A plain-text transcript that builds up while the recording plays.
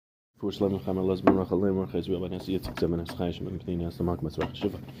for Shlomo Chamer Lesbon Rachalem Rachaz Rabbi Nasi Yitzchak Zeman Eschai Shem B'nei Nas Lamak Masrach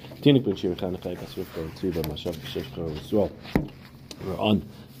Shiva Tinik Ben Shir Chan Chai Basrif Kol Tziva Mashav B'Shesh Chor Yisrael. We're on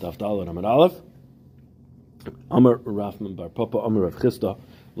Daf Daled Amud Aleph. Amar Rafman Bar Papa Amar Rav Chisda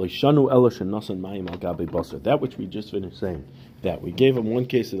Loishanu Elish and Nasan Mayim Al Gabe Basar. That which we just finished saying, that we gave them one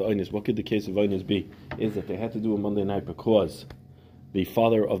case of the Einis. What could the case of Einis be? Is that they had to do a Monday night because the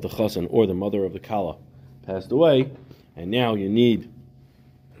father of the Chassan or the mother of the Kala passed away, and now you need,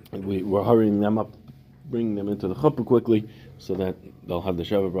 we're hurrying them up, bringing them into the chuppah quickly, so that they'll have the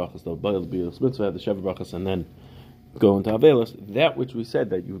Sheva Brachas, they'll be the mitzvah, have the Sheva Brachas, and then go into Avelis. That which we said,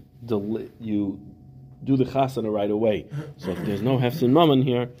 that you do the Chasana right away. So if there's no Hefsin Mammon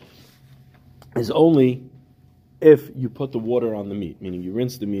here, is only if you put the water on the meat, meaning you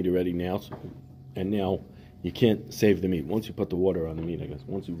rinse the meat already now, and now you can't save the meat. Once you put the water on the meat, I guess,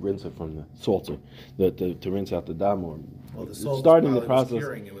 once you rinse it from the salt, to rinse out the dam, or the salt starting the process.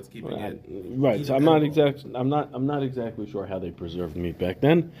 It was keeping it right. So I'm not exactly sure how they preserved the meat back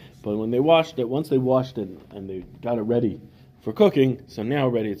then, but when they washed it, once they washed it and they got it ready for cooking, so now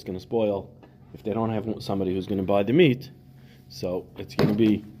already it's going to spoil if they don't have somebody who's going to buy the meat. So it's going to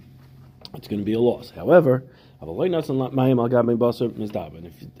be a loss. However, if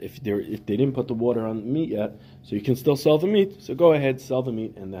they didn't put the water on the meat yet, so you can still sell the meat. So go ahead, sell the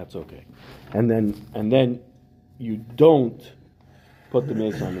meat, and that's okay. And then you don't put the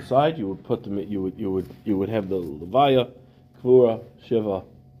mace on the side. You would put the you would have the levaya, kvura, shiva,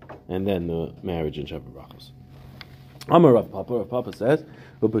 and then the marriage and Sheva Brachos. Amar Rav Papa says,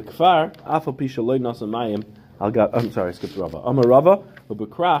 "Ubekfar afal pisha loy nasa mayim." I'm sorry, I skipped Rava. Amar Rava,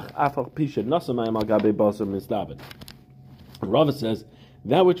 ubekrach afal pisha nasa mayim al gabe basar misdaben. Rava says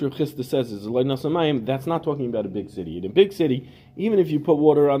that which Rav Chisda says is loy nasa mayim. That's not talking about a big city. In a big city, even if you put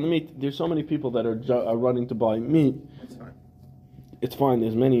water on the meat, there's so many people that are running to buy meat. That's fine. It's fine.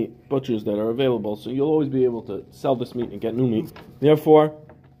 There's many butchers that are available, so you'll always be able to sell this meat and get new meat. Therefore,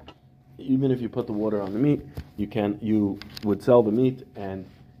 even if you put the water on the meat, you would sell the meat and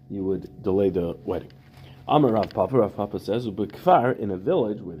you would delay the wedding. Amar Rav Papa says, "Ubekfar, in a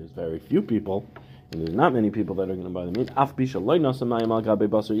village where there's very few people, and there's not many people that are going to buy the meat, af pisha loy nasa mayim al gabe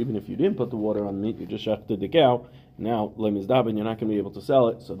basar, even if you didn't put the water on the meat, you just shechted the cow, now loy mizdaben, you're not going to be able to sell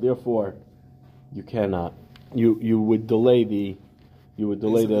it, so therefore, you cannot, you would delay the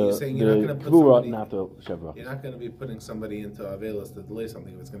kvura, not the Sheva. You're not going to be putting somebody into Avelis to delay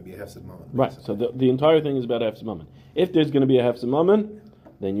something if it's going to be a Hefsid Mammon. Right, so the entire thing is about a Hefsid Mammon. If there's going to be a Hefsid Mammon,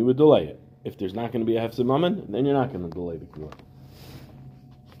 then you would delay it. If there's not going to be a Hefsid Mammon, then you're not going to delay the kvura.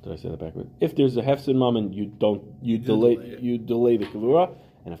 Did I say that backwards? If there's a Hefsid Mammon, you delay the kvura,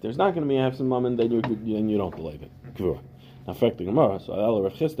 and if there's not going to be a Hefsid Mammon, then you don't delay the kvura. Now, fact the Gemara. So the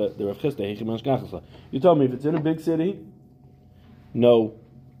Rav Chisda, you told me if it's in a big city, no,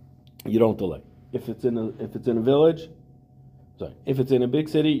 you don't delay. If it's in a big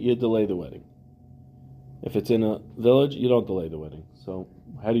city, you delay the wedding. If it's in a village, you don't delay the wedding. So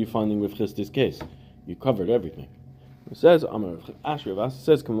how do you find Rav Chisda's case? You covered everything. It says, It's talking about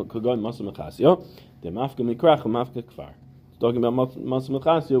Masa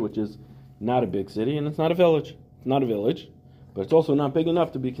Mechasya, which is not a big city, and it's not a village. It's not a village, but it's also not big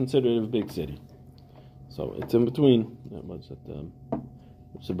enough to be considered a big city. So it's in between. What's it?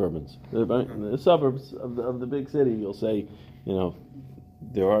 Suburbans, the suburbs of the big city. You'll say,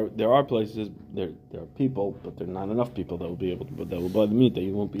 there are places, there are people, but there are not enough people that will buy the meat, that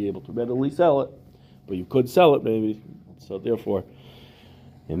you won't be able to readily sell it, but you could sell it maybe. So therefore,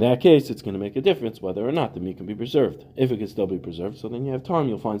 in that case, it's going to make a difference whether or not the meat can be preserved. If it can still be preserved, so then you have time.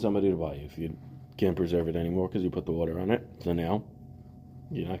 You'll find somebody to buy it. If you can't preserve it anymore because you put the water on it, so now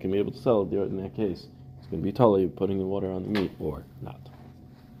you're not going to be able to sell it in that case. It's going to be totally putting the water on the meat or not.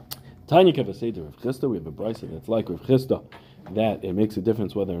 Tanya Kavaseda Rav Chisda, we have a brisa that's like Rav Chisda, that it makes a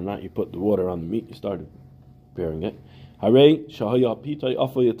difference whether or not you put the water on the meat you started preparing it. He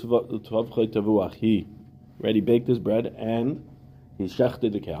already baked his bread and he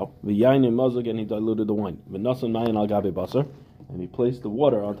shechted the cow. And he diluted the wine. And he placed the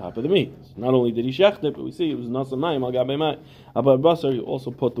water on top of the meat. So not only did he shecht it, but we see it was nasa mayim al gabe mayim. Abba basar, he also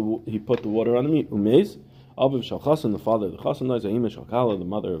put the water on the meat. Umez, Aviv shal Chassan, the father of the Chassan dies. Aima shal Kala, the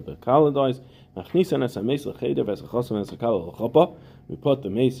mother of the Kala dies. Machnisan es hameis l'cheder ves Chassan es Kala l'chuppah. We put the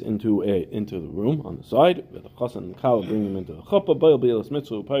mace into the room on the side. The Chassan and Kala bring him into the chuppah. Bayil b'yilas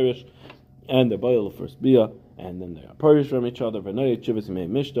mitzvah parish, and the bayil the first bia, and then they are parish from each other. V'noyeg shivas imei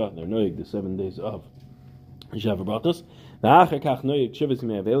mishta. They're noyeg the 7 days of Sheva Brachos. And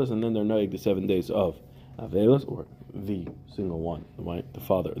then they're noig the 7 days of Avelis, or the single one, right? The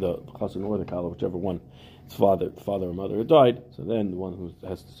father, the Chassan or the Kala, whichever one. its father or mother had died, so then the one who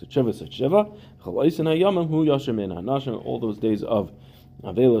has to shiva says shiva. All those days of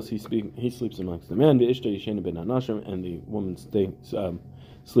Avelos, he sleeps amongst the men, and the woman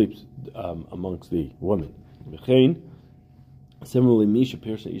sleeps amongst the women. Similarly, Misha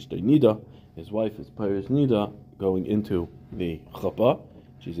Pirsa Ishtay Nida, his wife is Pirs Nida, going into the chuppah.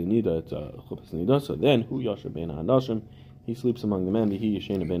 She's a Nida, it's a chuppah's Nida. So then, Hu Yasher Ben HaNashim, he sleeps among the men, He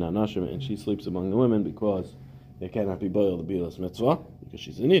Yeshena Ben HaNashim, and she sleeps among the women because they cannot be boiled the Bilas Mitzvah, because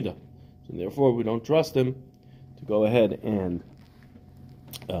she's a Nida. So therefore, we don't trust him to go ahead and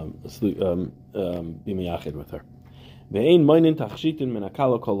be miyachid with her. Ve'ein moinin tachshitin min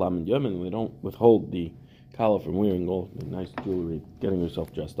hakala kol lamin yom, and we don't withhold the kala from wearing all the nice jewelry, getting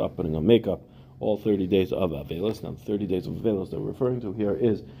herself dressed up, putting on makeup, all 30 days of Avelos. Now, the 30 days of Avelos that we're referring to here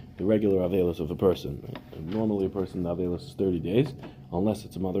is the regular Avelos of a person. Right? Normally, a person, the Avelos is 30 days, unless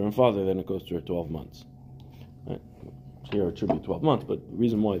it's a mother and father, then it goes to 12 months. Right? Here it should be 12 months, but the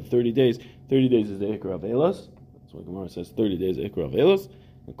reason why 30 days is the Ikra Avelos. That's why Gemara says 30 days Ikra Avelos,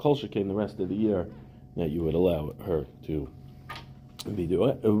 and Kol came the rest of the year that you would allow her to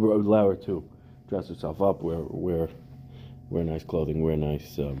allow her to dress herself up, wear nice clothing, wear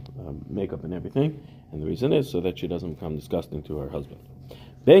nice makeup and everything. And the reason is so that she doesn't become disgusting to her husband.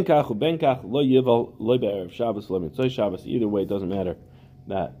 Benkach lo yival lo be'erev Shabbos lo mitzvah Shabbos. Either way, it doesn't matter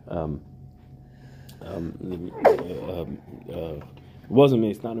that it was a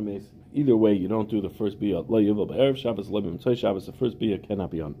mace, not a mace. Either way, you don't do the first biyah lo yival be'erev Shabbos lo mitzvah Shabbos. The first biyah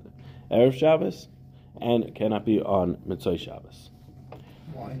cannot be on erev Shabbos, and it cannot be on mitzvah Shabbos.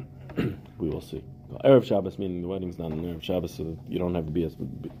 Why? We will see. Erev Shabbos, meaning the wedding's not on Erev Shabbos, so you don't have the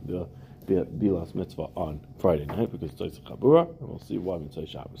Bilas Mitzvah on Friday night because it's Tzitz Chabura, and we'll see why Mitzvah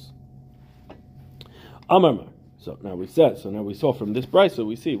Shabbos. Amar. So now we saw from this brisa,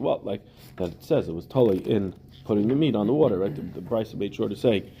 we see that it says it was totally in putting the meat on the water, right? The brisa made sure to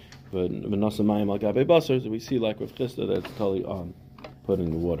say, but v'nasamayim al gabe basar, so we see like with Chisda that it's totally on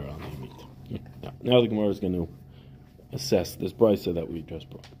putting the water on the meat. Now the Gemara is going to assess this brisa that we just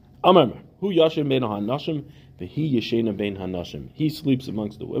brought. Amar, Hu Yashem Ben HaNashim, V'hi Yeshena Ben HaNashim. He sleeps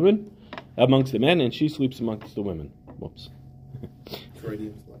amongst the men, and she sleeps amongst the women. Whoops.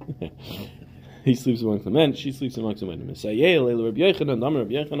 He sleeps amongst the men, she sleeps amongst the women. Mesayeh Leila Rabbi Yechanan, Amar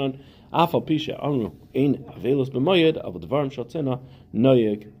Rabbi Yechanan, Afal Pisha Amru, Ein Avelos B'Moyed, Avol Dvarim Shatzena,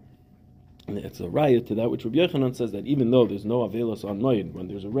 Noyeg. It's a riot to that which Rabbi Yechanan says that even though there's no Avelos on Moyed, when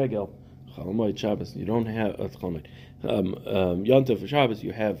there's a regel, Chol Moed Shabbos, you don't have Yontif for Shabbos.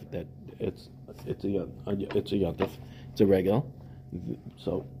 You have that it's a Yontif, it's a regel.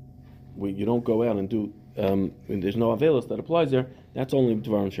 So you don't go out and do. And there's no Avelos that applies there. That's only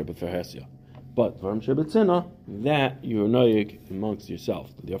Dvarim Shabbat for Hesia. But Dvarim Shabbat Tzina, that you're noyig amongst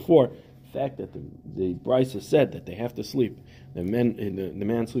yourself. Therefore, the fact that the Brisa said that they have to sleep, the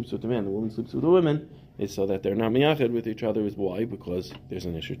man sleeps with the man, the woman sleeps with the woman, is so that they're not miyached with each other. Is why? Because there's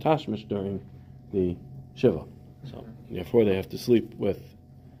an issue tashmish during the shiva. So therefore they have to sleep with.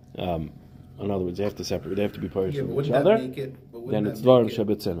 In other words, they have to separate. They have to be part from each other. Then it's dvarim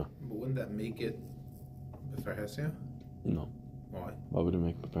shebetzena. But wouldn't that make it b'farhesia? No. Why? Why would it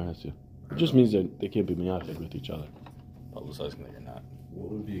make b'farhesia? It just means that they can't be miyached with each other. Well, the size you're not. What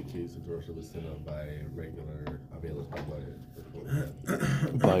would be a case of Rosh Hashanah by regular Avelos by Mayed?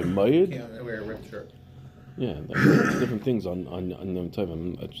 By Mayed? Can't wear a ripped shirt. Yeah, there's different things on them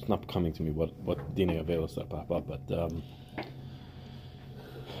time. It's just not coming to me what Dina Avelos that pop up, but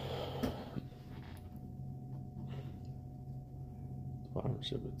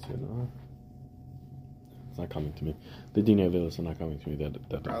it's not coming to me. The Dina Avelos are not coming to me.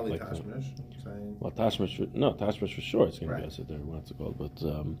 That Probably like Tashmish. well, Tashmish for sure. It's going to be us there. What's it called? But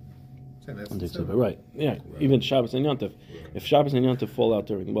right, yeah. Even Shabbos and Yontif. If Shabbos and Yontif fall out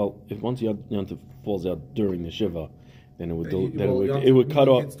during, if once Yontif falls out during the Shiva, then it would cut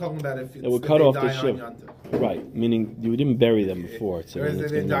off. It's talking about if it would cut off the Shiva. Right, meaning you didn't bury them before. So if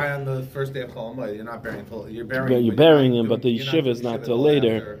they die on the first day of Chol Hamoed, you're not burying. You're burying them, but the Shiva is not till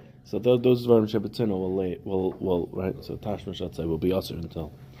later. So those Dvarim Shabbatina will right. So Tashmish Shatzai will be usher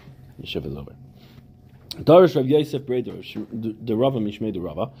until the Shiva is over. Darish Rav Yosef Breder, the Rava Mishmei the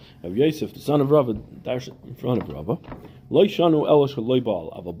Rava. Rav Yosef, the son of Rava, Darish in front of Rava. Loi Shanu Elosh Loi Baal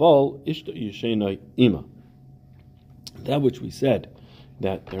Avabal Ishta Yeshena Ima. That which we said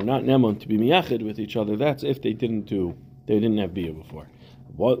that they're not nemon to be miyached with each other. That's if they didn't have biyah before.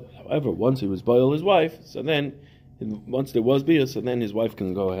 However, once he was boil his wife, so then once there was biyah, so then his wife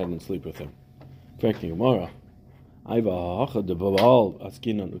can go ahead and sleep with him. Correct Gemara. So Gemara is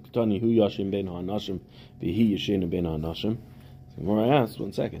Gemara asks,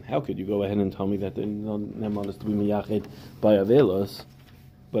 1 second, how could you go ahead and tell me that the Neman is to be miyached by Avelos,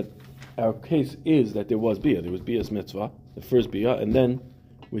 but our case is that there was Bia. There was Bia's mitzvah, the first Bia, and then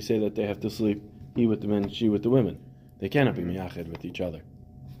we say that they have to sleep, he with the men, she with the women. They cannot be miyached with each other.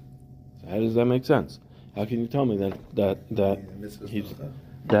 So how does that make sense? How can you tell me that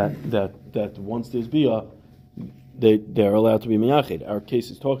once there's Bia, they're allowed to be miyached? Our case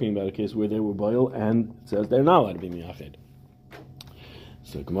is talking about a case where they were boil, and it says they're not allowed to be miyached.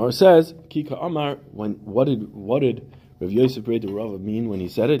 So Gemara says, Kika Amar, what did Rav Yosef Brei the Rava mean when he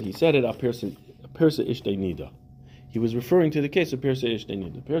said it? He said it a Persa Ishtei Nida. He was referring to the case of Persa Ishtei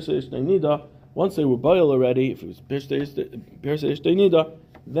Nida. Persa Ishtei Nida, once they were boil already, if it was Persa Ishtei Nida,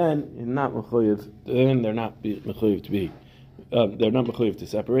 then they're not mechuyev to be. They're not mechuyev to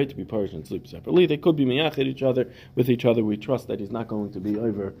separate, to be parish and sleep separately. They could be miyached with each other. We trust that he's not going to be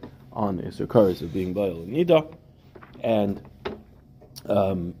over on Isser Kares of being boil and Nida, and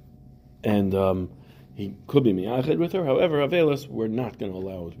he could be miyached with her. However, Avelos, we're not going to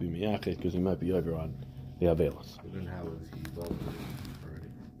allow him to be miyached because he might be over on the Avelos. Then how was he boiled already?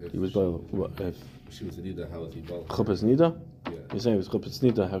 He was boil. If she was a Nida, how was he boiled? Chuppahs Nida? Yeah. You're saying it was Chuppahs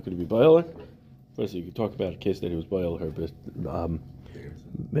Nida, how could he be boiler? First, you could talk about a case that he was boil her, but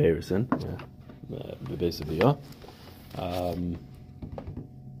Be'erison, the base of the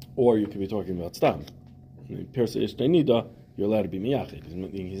or you could be talking about Stam. Persa Ishtei Nida, you're allowed to be miyached.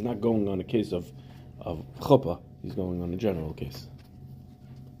 He's not going on a case of chuppah. He's going on a general case.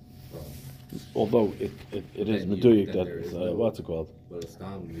 Although it is meduyik that what's it called? But a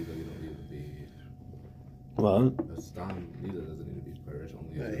stam nida, you don't need to be. What? A stam nida doesn't need to be parish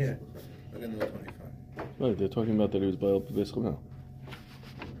only. Here. Look in the 25. Right, they're talking about that he was by Beis Chumel.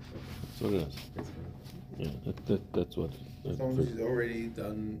 That's what it is. Yeah, that's what. As long as he's already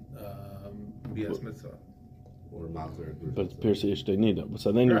done BS mitzvah. Or Mazur. But it's Persa Ishtei Nida.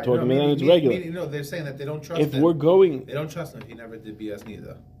 So then you're Right, talking no, about it's regular. No, they're saying that they don't trust If him. we're going, They don't trust him if he never did BS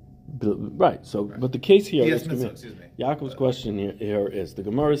neither. right. So, but the case here BS is mitzvah, excuse me. Yaakov's question here is the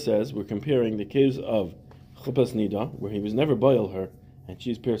Gemara says we're comparing the case of Chuppahs Nida, where he was never boil her, and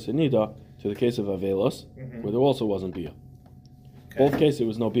she's Persa Nida, to the case of Avelos, where there also wasn't Bia. Okay. Both cases there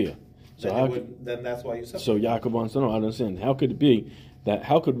was no Bia. So then that's why you separate. So Yaakov wants to know. I don't understand. How could it be that?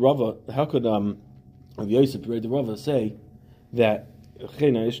 How could Yosef the Rava say that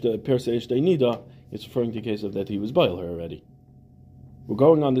Persa Ishtei Nida is referring to the case of that he was boil her already? We're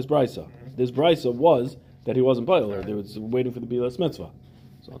going on this brisa. This brisa was that he wasn't boil her. They were waiting for the Bilas mitzvah.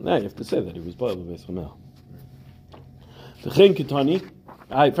 So now you have to say that he was boil with Beis Chumel. V'chein ketani,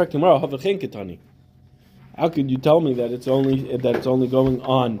 how could you tell me that it's only going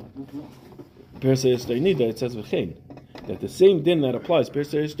on Persa Ishtei Nida? It says v'chein, that the same din that applies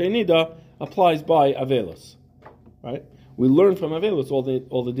Persa Ishtei Nida applies by Avelos, right? We learned from Avelos all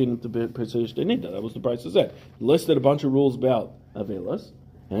the din to Persa Ishtei Nida. That was the price it said. It listed a bunch of rules about Avelos,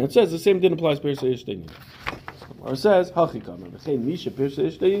 and it says the same din applies Persa Ishtei Nida. Or it says Hachikam, v'chein misha Persa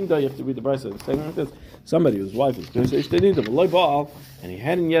Ishtei Nida. You have to read the price. It's saying like this: somebody whose wife is Persa Ishtei Nida, v'loy Baal, and he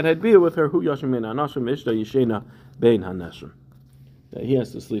hadn't yet had beer with her. Hu yashim min hanashim ishta yishena bein hanashim. That he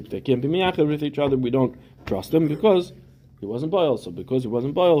has to sleep. They can't be miyachid with each other. We don't trust him because he wasn't boil. So because he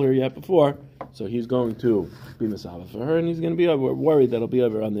wasn't boil her yet before, so he's going to be misava for her, and he's going to be worried that he'll be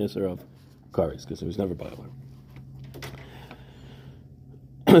over on the Isser of Kares because he was never boil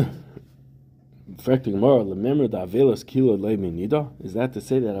her. Is that to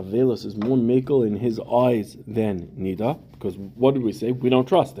say that Avelos is more makel in his eyes than Nida? Because what did we say? We don't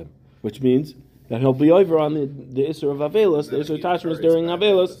trust him, which means that he'll be over on the Isser of Avelos, the Isser Tashmas during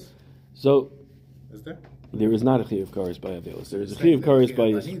Avelos. So Is there? there is not a Chiyav Kares by Avelos. There is a Chiyav Kares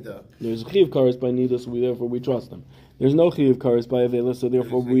by Nida. There's a Chiyav Kares by Nida, so therefore we trust him. There's no Chiyav Kares by Avelos, so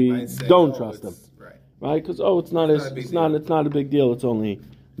therefore You we might say, don't trust him. Right. Right? Because it's not a big deal. It's only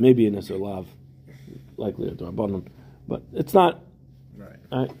maybe an Isser Lav, likely a Darbanon, but it's not. Right.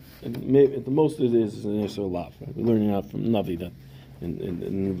 Right? And maybe at the most it is an Isser Lav. Right? We're learning out from Navi that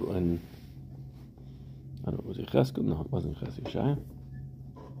in I don't know, was it Cheskel? No, it wasn't Cheskel. Yeshaya?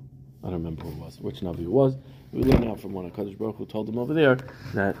 I don't remember who it was, which Navi it was. We learned out from one of Kadosh Baruch who told them over there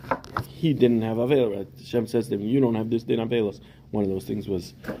that he didn't have Avelos. Right? Hashem says to him, you don't have this din Avelos. One of those things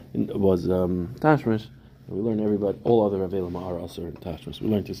was Tashmish. And we learned all other Avelim are also in Tashmish. We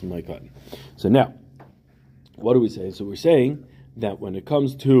learned this in my cotton. So now, what do we say? So we're saying that when it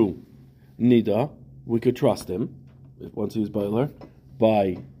comes to Nida, we could trust him once he's boiler.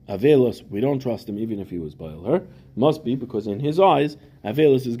 By Avelos, we don't trust him even if he was boiler. Must be because in his eyes,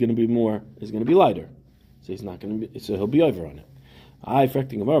 Avelos is going to be lighter. So he's not going to be. So he'll be over on it. I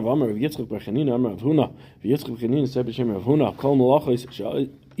affecting Amar of Amar of Yitzchak B'Chanina Amar of Huna. Yitzchak B'Chanina said B'Shem of Huna. Kol Malachos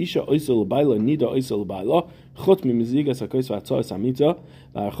Isha Oisel Baila Nida Oisel Baila Chut Mimizigas Hakois V'Atzois Amita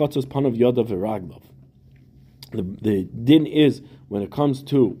V'Archotzos Panav Yoda V'Raglov. The din is when it comes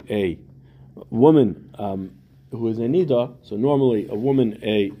to a woman who is a nida. So normally a woman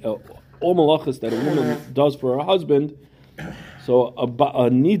all malachas that a woman does for her husband. So a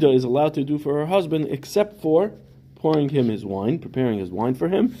nida is allowed to do for her husband, except for pouring him his wine, preparing his wine for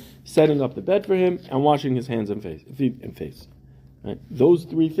him, setting up the bed for him, and washing his hands and face. Right? Those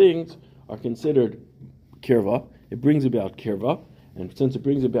three things are considered kirva. It brings about kirva, and since it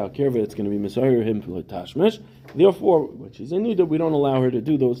brings about kirva, it's going to be misayir him for the tashmish. Therefore, when she's in nida, we don't allow her to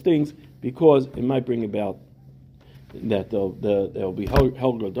do those things because it might bring about that there'll be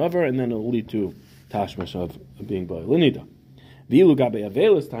helga davar, and then it'll lead to tashmish of being by nida. V'ilu gabe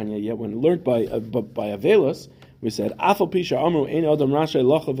avelis tanya. Yet when learned by avelis, we said afal pisha amru ein adam rashay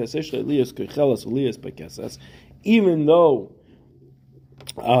lachav v'sesh elias kechelas elias bekesas. Even though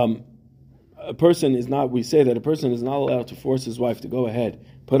a person is not, we say that a person is not allowed to force his wife to go ahead,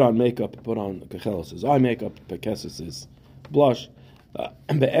 put on makeup, put on kechelas, his eye makeup, bekesas is blush.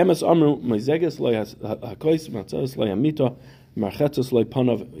 Be'emes amru meizeges lo hakois matzos lo yamita marchetzos lo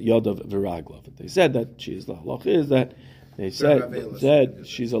panav yodav v'raglov. They said that she is the halach is that they said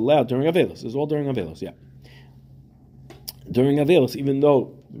she's allowed during avelis. It's all during avelis, yeah. During avelis, even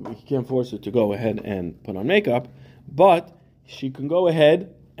though we can't force her to go ahead and put on makeup, but she can go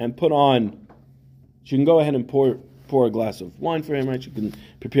ahead and pour a glass of wine for him, right? She can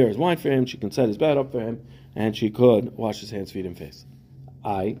prepare his wine for him, she can set his bed up for him, and she could wash his hands, feet, and face.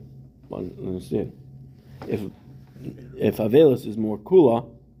 I understand. If avelis is more kula,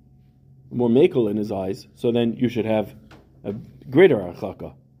 more makel in his eyes, so then you should have a greater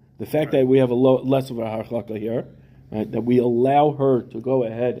harchaka. The fact that we have less of a harchaka here, right, that we allow her to go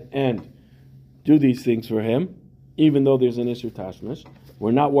ahead and do these things for him, even though there's an issue tashmish, we're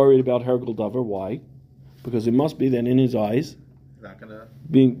not worried about hergel davar. Why? Because it must be that in his eyes,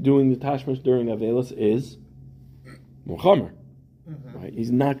 doing the tashmish during avelis is more chamer. Right?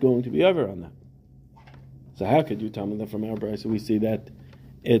 He's not going to be over on that. So how could you tell me that from our brayso we see that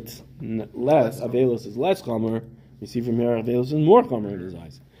it's less, avelis is less chamer? We see from here avelis is more chamer in his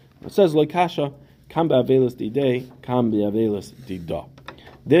eyes. It says like kasha, kam be'avelis didei, kam be'avelis dida.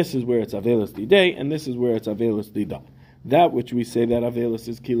 This is where it's avelis didei, and this is where it's avelis dida. That which we say that avelis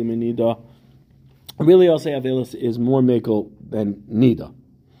is kilim nida, really I'll say avelis is more mekel than nida.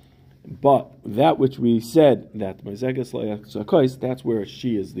 But that which we said that Meizeges Layakois, that's where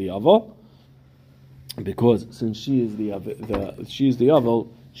she is the aval, because since she is the aval,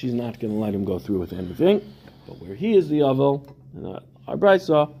 she's not going to let him go through with anything. But where he is the aval, our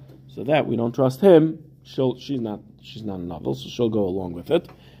brayso, so that we don't trust him, she's not an aval, so she'll go along with it,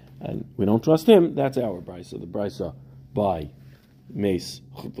 and we don't trust him. That's our brayso, the brayso by Meis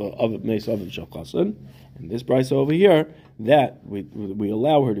Aviv Shalchasan, and this brayso over here, that we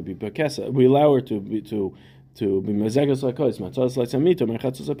allow her to be bekesa, we allow her to be mezeges lakois matzos laisamito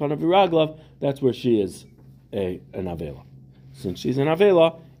merchatzos upon viraglov. That's where she is an avela. Since she's an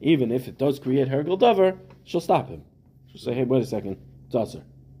avela, even if it does create hergel davar, she'll stop him. She'll say, "Hey, wait a second, it's usher."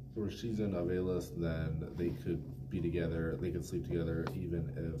 So if she's in avelis, then they could be together. They could sleep together, even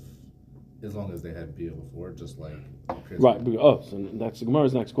if, as long as they had bia before, just like right. Oh, so that's the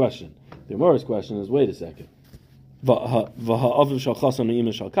Gemara's next question. The Gemara's question is, wait a second. Our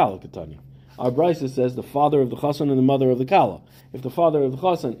brayso says the father of the chassan and the mother of the kala. If the father of the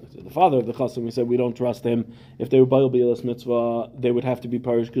chassan, we said we don't trust him. If they were b'al b'elas mitzvah, they would have to be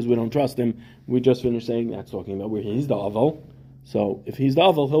parish because we don't trust him. We just finished saying that's talking about where he's the aval. So if he's the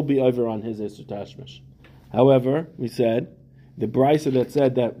aval, he'll be over on his Isur Tashmish. However, we said the brayso that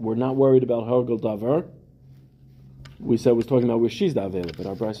said that we're not worried about hergel davar, we said was talking about where she's the avela, but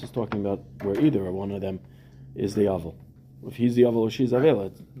our brayso is talking about where either or one of them is the aval. If he's the aval or she's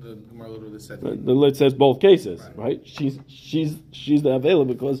avela, the Gemara literally said the lit says both cases, right? She's the avela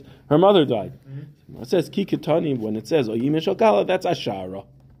because her mother died. It says kikatani when it says oyimish alkala, that's ashara.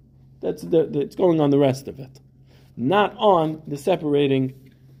 It's going on the rest of it, not on the separating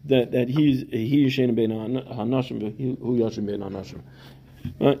that he yishen bein hanashim hu yashin bein hanashim.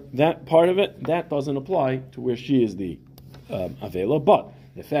 That part of it that doesn't apply to where she is the avela, but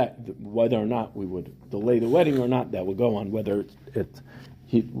the fact whether or not we would delay the wedding or not, that would go on whether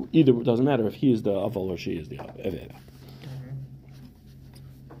either it doesn't matter if he is the aval or she is the avela.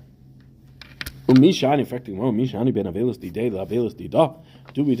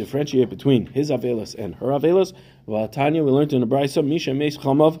 Do we differentiate between his avelas and her avelas? Tanya, we learned in the brayso, Misha meis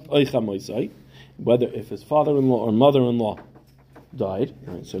chamav oicha moisai, whether if his father-in-law or mother-in-law died.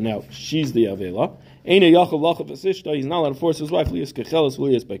 Right, so now she's the avela. He's not allowed to force his wife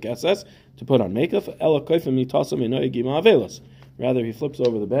to put on makeup. Rather, he flips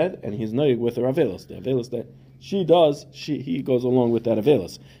over the bed and he's noig with her avelas. The avelas that she does, he goes along with that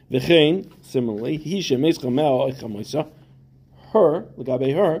avelas. V'chein, similarly,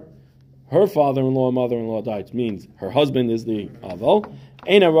 her father-in-law and mother-in-law died. Means her husband is the aval.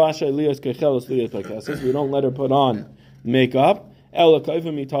 We don't let her put on makeup. She flips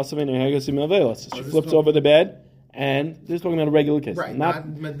over the bed, and this is talking about a regular case. Right. Not a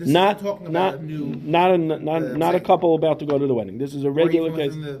thing. couple about to go to the wedding. This is a regular Or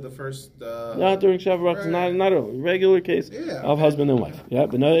even case. within the first. Not during Shavuot. Right. Not a regular case of husband and wife. Yeah,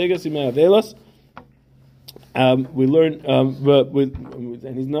 but no avelas. We learn, and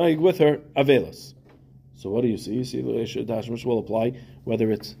he's noig with her avelas. So what do you see? You see the Isha Tashmish will apply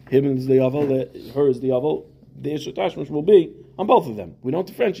whether it's him is the aval, her is the aval. The Isha Tashmish will be on both of them. We don't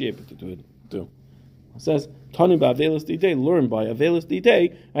differentiate between the two. It says Tani ba'avelas didei, learn by avelas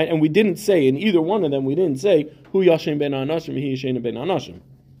didei, right? And we didn't say in either one of them. We didn't say hu yashem ben anashim, he yashem ben anashim.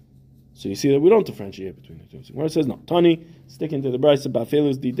 So you see that we don't differentiate between the two. So where it says no, Tani sticking to the brayso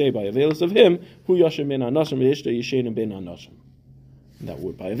ba'avelas didei by avelas of him hu yashem ben anashim, ishta yashem ben anashim. That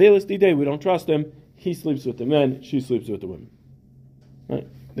word by avelas didei, we don't trust him. He sleeps with the men, she sleeps with the women. Right?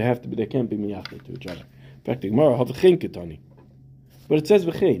 They have to be. They can't be miyachid to each other. In fact, the Gemara have v'chein ketani, but it says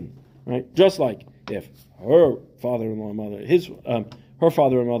v'chein, right? Just like if her father-in-law and mother, her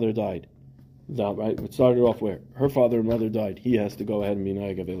father and mother died, right? It started off where her father and mother died. He has to go ahead and be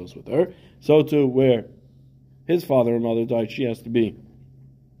noig avelos with her. So too, where his father and mother died, she has to be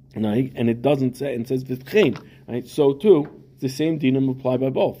noig. And it doesn't say. It says v'chein, right? So too, the same dinim apply by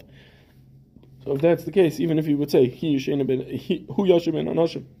both. So if that's the case, even if you would say hu yashem ben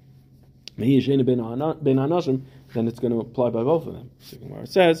anashim, then it's going to apply by both of them. So where it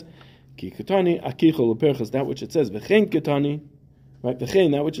says ki katani akichol leperchas, that which it says v'chein katani, right?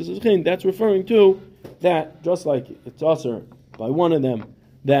 V'chein, that which is v'chein, that's referring to that just like it's usher by one of them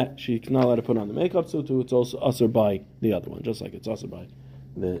that she's not allowed to put on the makeup, so too it's also usher by the other one, just like it's usher by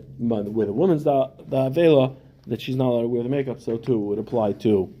where the woman's the avela that she's not allowed to wear the makeup, so too would apply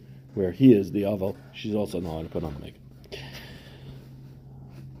to where he is the aval, she's also not allowed to put on the makeup.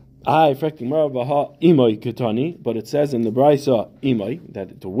 But it says in the brayso imay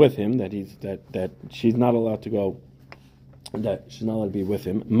that with him that she's not allowed to go, that she's not allowed to be with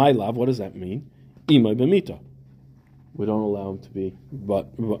him. My love, what does that mean? Imay b'mita. We don't allow him to be. But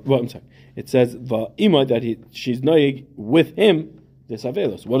I'm sorry. It says imay that she's noig with him. This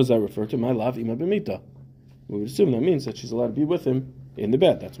avelos. What does that refer to? My love, imay b'mita. We would assume that means that she's allowed to be with him in the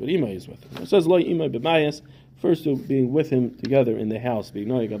bed. That's what imay is with him. It says lo imay b'mayas. First to being with him together in the house, being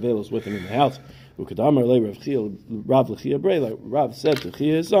noig avelos with him in the house. Rav said to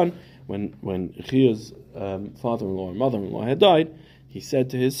Chia his son, when Chia's father-in-law or mother-in-law had died, he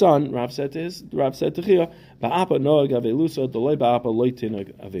said to his son, Rav said to Chia, "Ba'apa noig avelusa, dolei ba'apa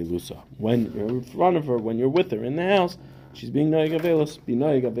loitinag avelusa." When you're in front of her, when you're with her in the house, she's being noig avelos. Be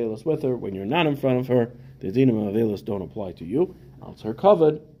noig avelos with her. When you're not in front of her, the dinim of avelos don't apply to you. It's her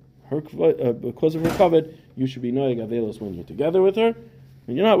covered. Because of her covet, you should be noig avelos when you're together with her.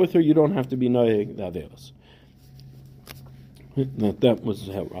 When you're not with her, you don't have to be noig the avelos. That was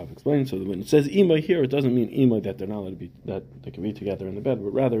how Rav explained. So when it says imay here, it doesn't mean imay that they're not allowed to be, that they can be together in the bed, but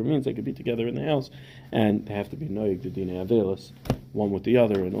rather it means they could be together in the house, and they have to be noig the dina avelos, one with the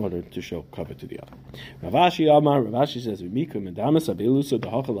other, in order to show covet to the other. Rav Ashi says,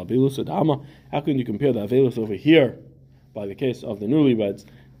 how can you compare the avelos over here, by the case of the newlyweds,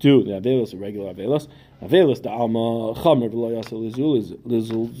 to the avelos, the regular avelos? Avelos the alma chamer v'lo yasa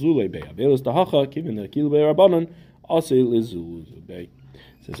lizulzule bei. Avelos the hacha kivin the kilu bei rabbanon ase lizulzule bei.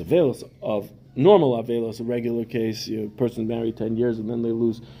 It says avelos of normal avelos, a regular case, a person married 10 years and then they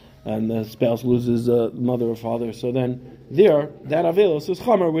lose, and the spouse loses mother or father. So then there, that avelos is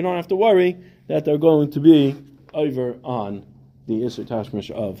chamer. We don't have to worry that they're going to be over on the Isser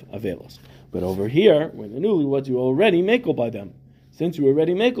Tashmish of avelos. But over here, when the newlyweds, you already makel by them. Since you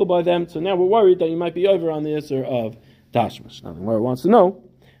already makel by them, so now we're worried that you might be over on the Isser of Tashmish. Now the Gemara wants to know,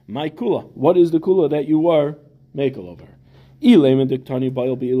 my kula, what is the kula that you were makel over? If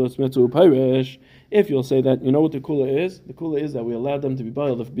you'll say that, you know what the kula is? The kula is that we allowed them to be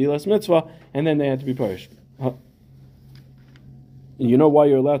boiled of bilas mitzvah, and then they had to be perished. You know why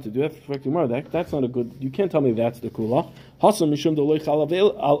you're allowed to do that? That's not a good. You can't tell me that's the kula.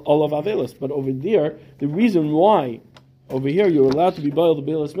 But over there, the reason why over here you're allowed to be boiled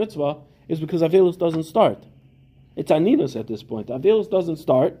the bilas mitzvah is because avelos doesn't start. It's aninos at this point. Avelos doesn't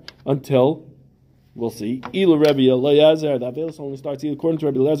start until We'll see. Ilu Rebbe Eliezer, the Avelis only starts either according to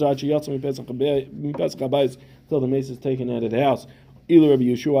Rebbe Eliezer, Achi Yatzim Pesach Habayis, until the mace is taken out of the house. Ilu Rebbe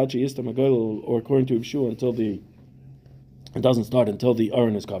Yeshua, Achi Yistam Agoyel, or according to Yeshua, it doesn't start until the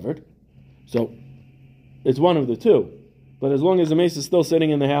urn is covered. So it's one of the two. But as long as the mace is still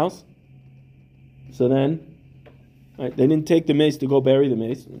sitting in the house, so then, right, they didn't take the mace to go bury the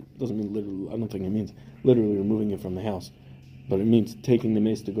mace. It doesn't mean literally, I don't think it means literally removing it from the house, but it means taking the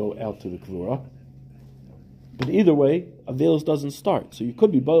mace to go out to the Klura. But either way, Avelis doesn't start. So you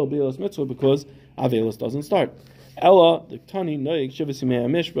could be Baal Beilas Mitzvah because Avelis doesn't start. Ella, the Tani, Noyeg, Shivas Yimei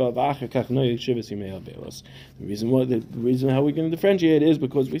HaMishpah, V'achar Kach Noyeg, Shivas Yimei HaVeilos. The reason how we're going to differentiate is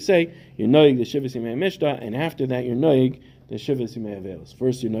because we say, you're Noyeg, the Shivas Yimei HaMishpah, and after that, you're Noyeg, the Shivas Yimei HaVeilos.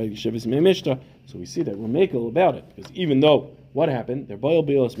 First, you're Noyeg, the Shivas Yimei HaMishpah, so we see that we're makel about it. Because even though, what happened? They're Baal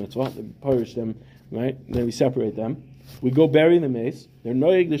Beilas Mitzvah, they punish them, right? Then we separate them. We go bury the mace, they're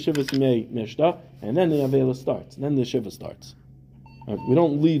Noyeg, the Shivas Yimei HaMishpah, and then the Avelis starts, and then the Shiva starts. Right? We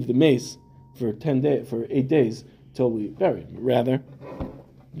don't leave the mace for 8 days, till we bury it. Rather,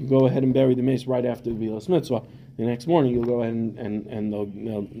 you go ahead and bury the mace right after the Beilas Mitzvah. The next morning, you'll go ahead and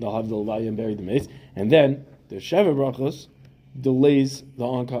they'll have the Levaya and bury the mace. And then, the Sheva Brachos delays the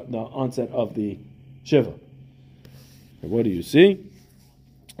onset of the Shiva. And what do you see?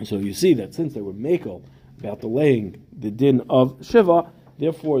 And so you see that since they were makel about delaying the din of Shiva,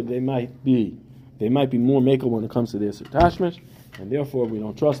 therefore they might be more makel when it comes to the Isur Tashmish, and therefore we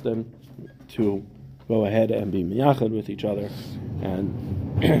don't trust them to go ahead and be miyachad with each other, and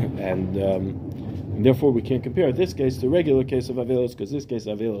therefore we can't compare this case to the regular case of Avelos, because this case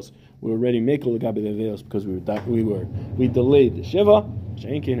of Avelos we already makel l'gabe Avelos because we delayed the Shiva.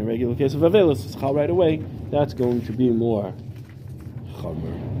 Shein in a regular case of Avelos, it's chal right away. That's going to be more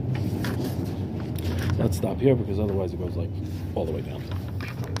chamer. Let's stop here because otherwise it goes like all the way down.